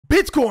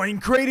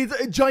Bitcoin created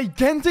a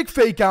gigantic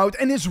fake out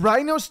and is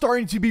right now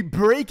starting to be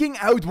breaking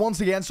out once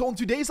again. So on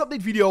today's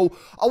update video,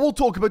 I will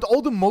talk about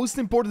all the most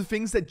important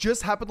things that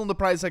just happened on the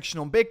price action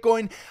on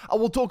Bitcoin. I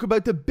will talk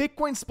about the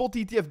Bitcoin spot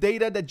ETF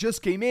data that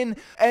just came in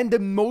and the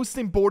most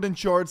important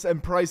charts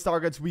and price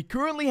targets we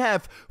currently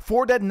have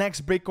for that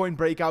next Bitcoin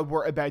breakout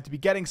we're about to be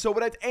getting. So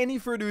without any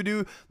further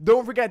ado,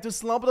 don't forget to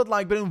slap that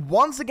like button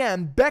once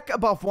again back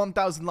above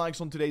 1,000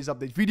 likes on today's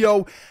update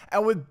video.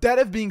 And with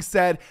that being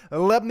said,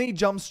 let me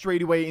jump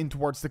straight away in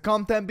towards the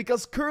content,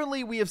 because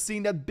currently we have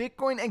seen that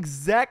Bitcoin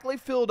exactly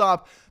filled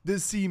up the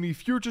CME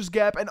futures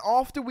gap, and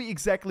after we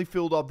exactly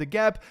filled up the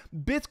gap,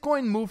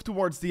 Bitcoin moved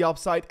towards the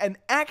upside and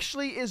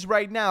actually is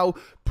right now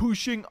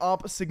pushing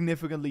up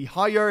significantly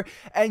higher.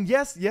 And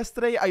yes,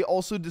 yesterday I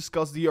also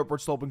discussed the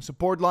upward sloping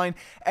support line,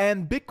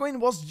 and Bitcoin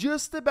was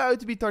just about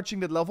to be touching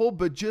that level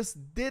but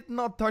just did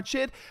not touch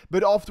it,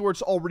 but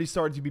afterwards already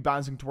started to be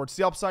bouncing towards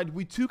the upside.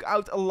 We took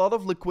out a lot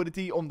of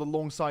liquidity on the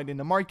long side in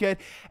the market,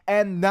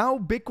 and now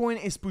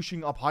Bitcoin is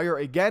pushing up higher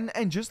again.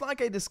 And just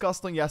like I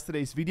discussed on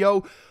yesterday's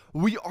video,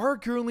 we are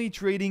currently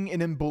trading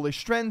in a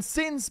bullish trend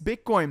since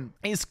Bitcoin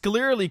is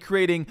clearly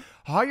creating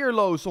higher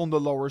lows on the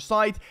lower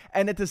side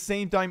and at the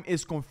same time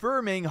is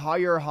confirming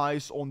higher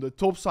highs on the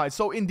top side.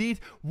 So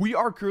indeed, we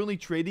are currently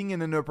trading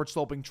in an upward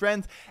sloping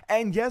trend,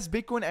 and yes,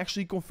 Bitcoin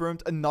actually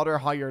confirmed another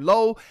higher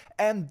low,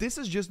 and this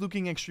is just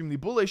looking extremely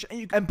bullish,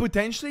 and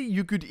potentially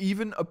you could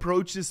even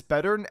approach this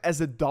pattern as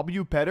a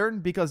W pattern,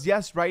 because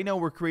yes, right now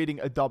we're creating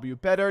a W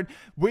pattern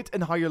with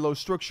a higher low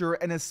structure,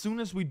 and as soon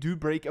as we do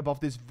break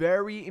above this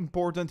very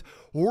important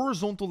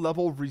horizontal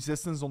level of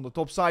resistance on the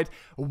top side,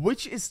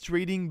 which is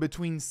trading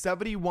between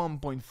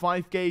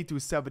 71.5k to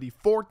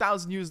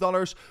 74,000 US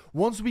dollars,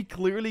 once we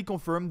clearly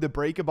confirm the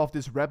break above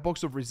this red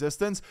box of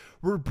resistance,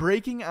 we're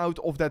breaking out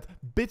of that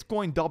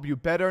Bitcoin W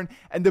pattern,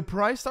 and the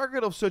price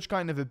target of such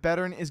kind of a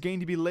pattern is going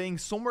to be laying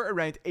somewhere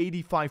around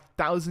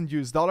 85,000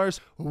 US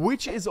dollars,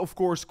 which is of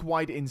course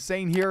quite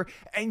insane here.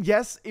 And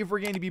yes, if we're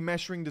going to be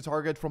measuring the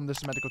target from the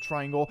symmetrical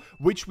triangle,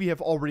 which we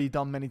have already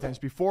done many times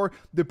before,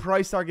 the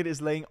price target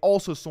is laying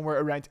also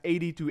somewhere around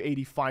 80 to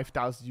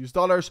 85,000 US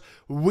dollars,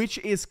 which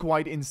is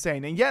quite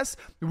insane. And yes,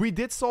 we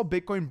did saw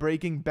Bitcoin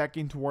breaking back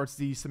in towards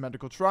the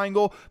symmetrical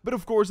triangle, but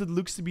of course it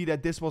looks to be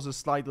that this was a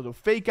slight little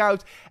fake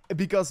out,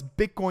 because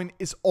Bitcoin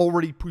is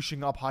already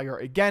pushing up higher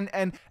again.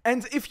 And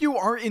if you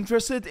are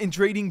interested in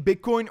trading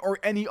Bitcoin or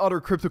any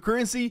other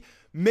cryptocurrency,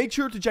 make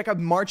sure to check out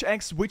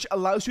Margex, which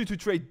allows you to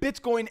trade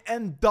Bitcoin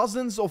and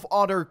dozens of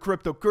other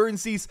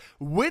cryptocurrencies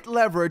with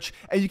leverage,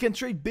 and you can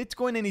trade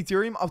Bitcoin and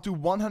Ethereum up to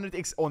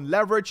 100x on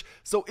leverage.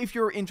 So if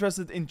you're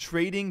interested in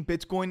trading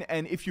Bitcoin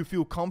and if you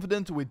feel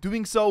confident with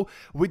doing so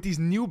with these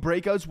new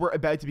breakouts we're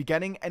about to be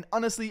getting, and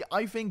honestly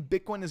I think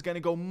Bitcoin is going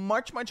to go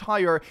much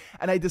higher,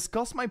 and I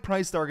discussed my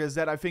price targets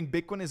that I think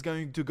Bitcoin is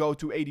going to go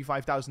to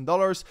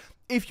 $85,000.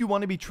 If you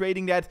want to be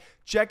trading that,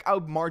 check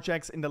out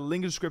Margex in the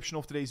link description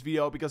of today's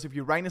video, because if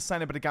you right now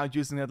sign up an account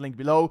using that link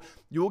below,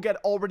 you will get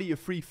already a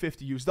free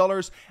 $50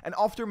 US, and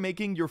after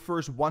making your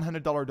first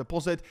 $100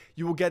 deposit,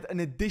 you will get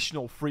an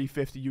additional free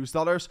 $50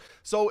 US.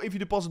 So if you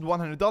deposit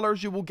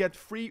 $100, you will get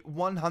free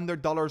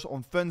 $100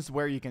 on funds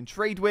where you can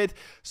trade with.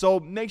 So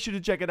make sure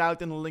to check it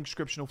out in the link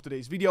description of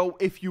today's video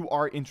if you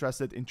are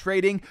interested in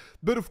trading.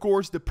 But of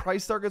course, the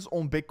price targets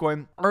on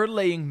Bitcoin are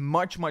laying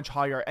much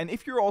higher, and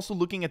if you're also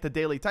looking at the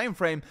daily time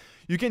frame,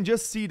 you can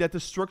just see that the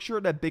structure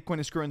that Bitcoin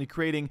is currently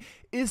creating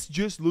is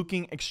just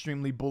looking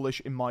extremely bullish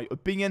in my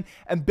opinion.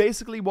 And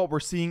basically what we're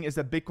seeing is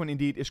that Bitcoin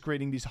indeed is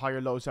creating these higher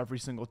lows every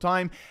single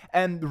time,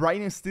 and right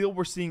now still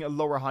we're seeing a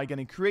lower high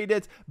getting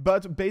created,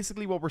 but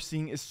basically what we're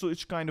seeing is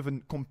such kind of a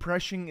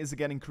compression is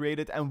getting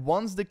created. And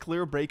once the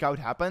clear breakout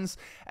happens,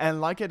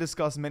 and like I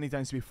discussed many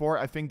times before,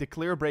 I think the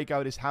clear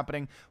breakout is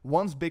happening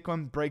once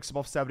Bitcoin breaks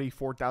above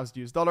 74,000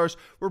 US dollars.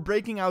 We're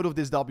breaking out of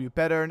this W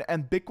pattern,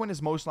 and Bitcoin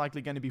is most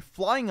likely going to be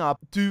flying up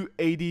to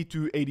 80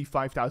 to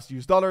 85,000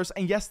 US dollars.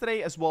 And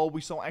yesterday as well,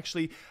 we saw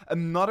actually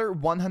another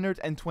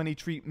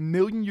 123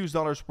 million US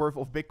dollars worth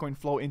of Bitcoin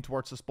flow in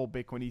towards the spot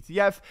Bitcoin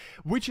ETF,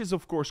 which is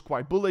of course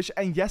quite bullish.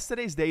 And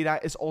yesterday's data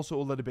is also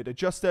a little bit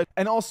adjusted,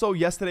 and also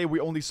yesterday we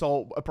only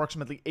saw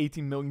approximately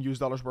 18 million US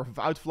dollars worth of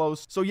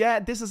outflows. So yeah,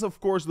 this is of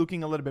course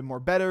looking a little bit more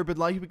better, but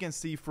like we can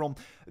see from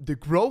the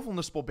growth on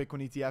the spot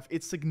Bitcoin ETF,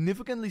 it's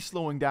significantly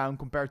slowing down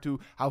compared to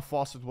how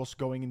fast it was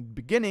going in the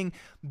beginning.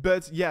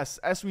 But yes,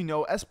 as we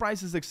know, as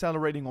prices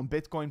accelerating on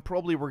Bitcoin,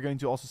 probably we're going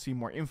to also see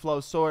more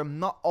inflows, so I'm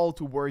not all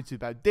too worried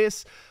about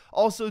this.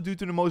 Also, due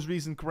to the most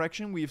recent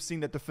correction, we have seen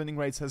that the funding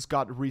rates has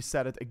got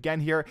resetted again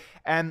here.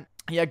 And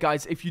yeah,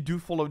 guys, if you do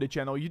follow the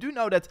channel, you do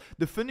know that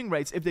the funding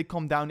rates, if they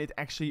come down, it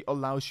actually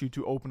allows you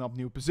to open up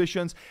new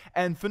positions.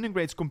 And funding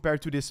rates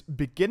compared to this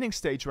beginning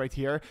stage right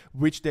here,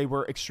 which they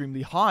were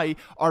extremely high,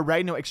 are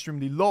right now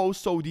extremely low.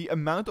 So the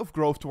amount of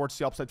growth towards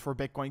the upside for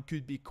Bitcoin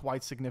could be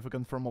quite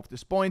significant from off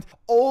this point.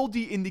 All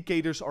the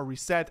indicators are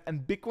reset,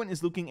 and Bitcoin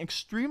is looking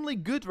extremely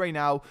good right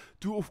now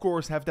to, of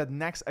course, have that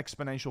next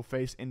exponential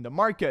phase in the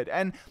market.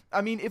 And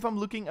I mean, if I'm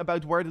looking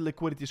about where the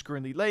liquidity is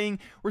currently laying,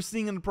 we're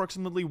seeing an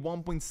approximately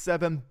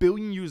 $1.7 billion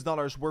billion US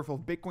dollars worth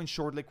of Bitcoin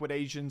short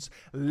liquidations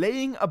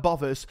laying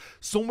above us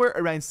somewhere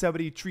around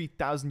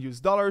 73,000 US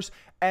dollars,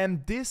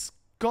 and this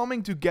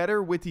coming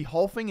together with the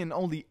halving in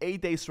only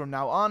 8 days from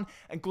now on,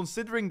 and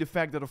considering the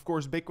fact that of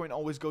course Bitcoin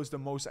always goes the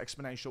most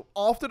exponential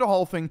after the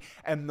halving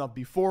and not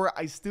before,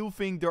 I still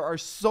think there are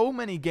so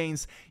many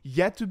gains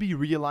yet to be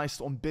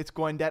realized on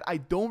Bitcoin that I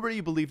don't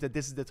really believe that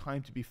this is the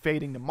time to be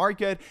fading the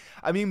market.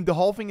 I mean, the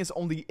halving is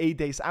only 8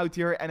 days out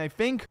here, and I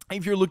think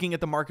if you're looking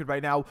at the market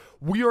right now,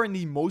 we are in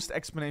the most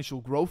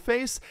exponential growth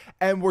phase,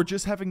 and we're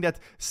just having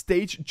that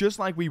stage just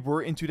like we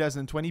were in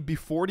 2020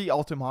 before the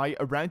all-time high,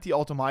 around the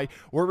all-time high,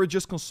 where we're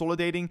just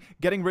consolidating,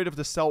 getting rid of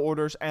the sell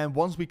orders, and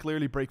once we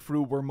clearly break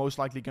through, we're most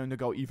likely going to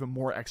go even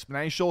more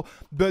exponential.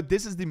 But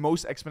this is the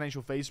most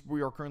exponential phase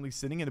we are currently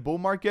sitting in the bull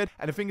market,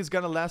 and I think it's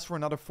gonna last for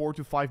another 4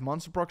 to 5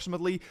 months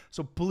approximately.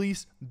 So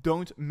please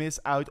don't miss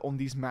out on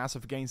these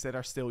massive gains that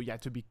are still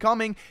yet to be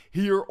coming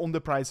here on the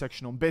price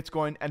action on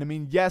Bitcoin. And I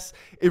mean, yes,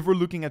 if we're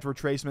looking at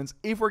retracements,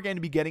 if we're going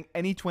to be getting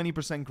any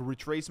 20%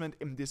 retracement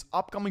in this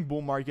upcoming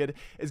bull market,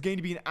 it's going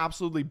to be an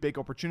absolutely big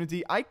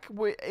opportunity. I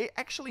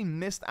actually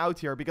missed out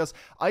here because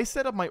I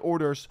set up my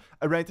orders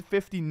around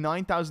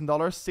 $59,000,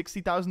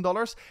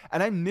 $60,000,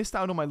 and I missed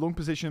out on my long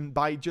position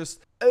by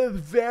just a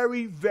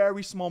very,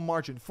 very small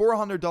margin,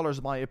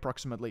 $400 by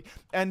approximately.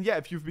 And yeah,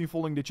 if you've been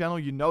following the channel,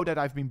 you know that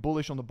I've been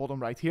bullish on the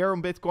bottom right here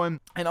on Bitcoin,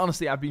 and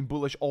honestly, I've been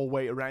bullish all the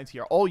way around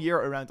here, all year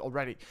around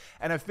already.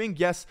 And I think,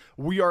 yes,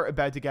 we are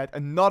about to get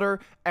another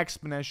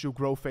exponential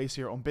growth phase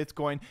here on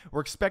Bitcoin.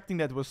 We're expecting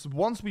that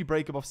once we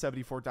break above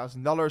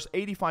 $74,000,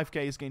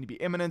 85k is going to be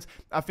imminent.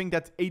 I think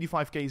that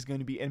 85k is going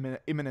to be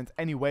imminent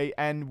anyway,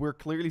 and we're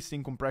clearly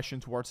seeing compression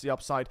towards the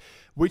upside,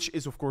 which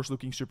is of course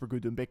looking super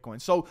good on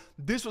Bitcoin. So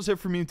this was it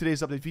for me in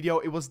today's update video.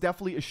 It was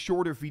definitely a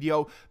shorter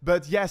video,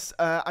 but yes,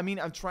 I mean,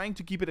 I'm trying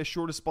to keep it as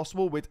short as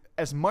possible with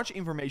as much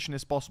information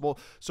as possible,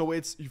 so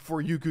it's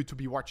for you good to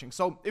be watching.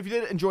 So if you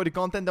did enjoy the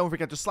content, don't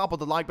forget to slap on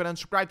the like button,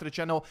 subscribe to the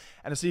channel,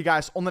 and I'll see you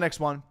guys on the next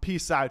one.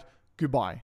 Peace out. Goodbye.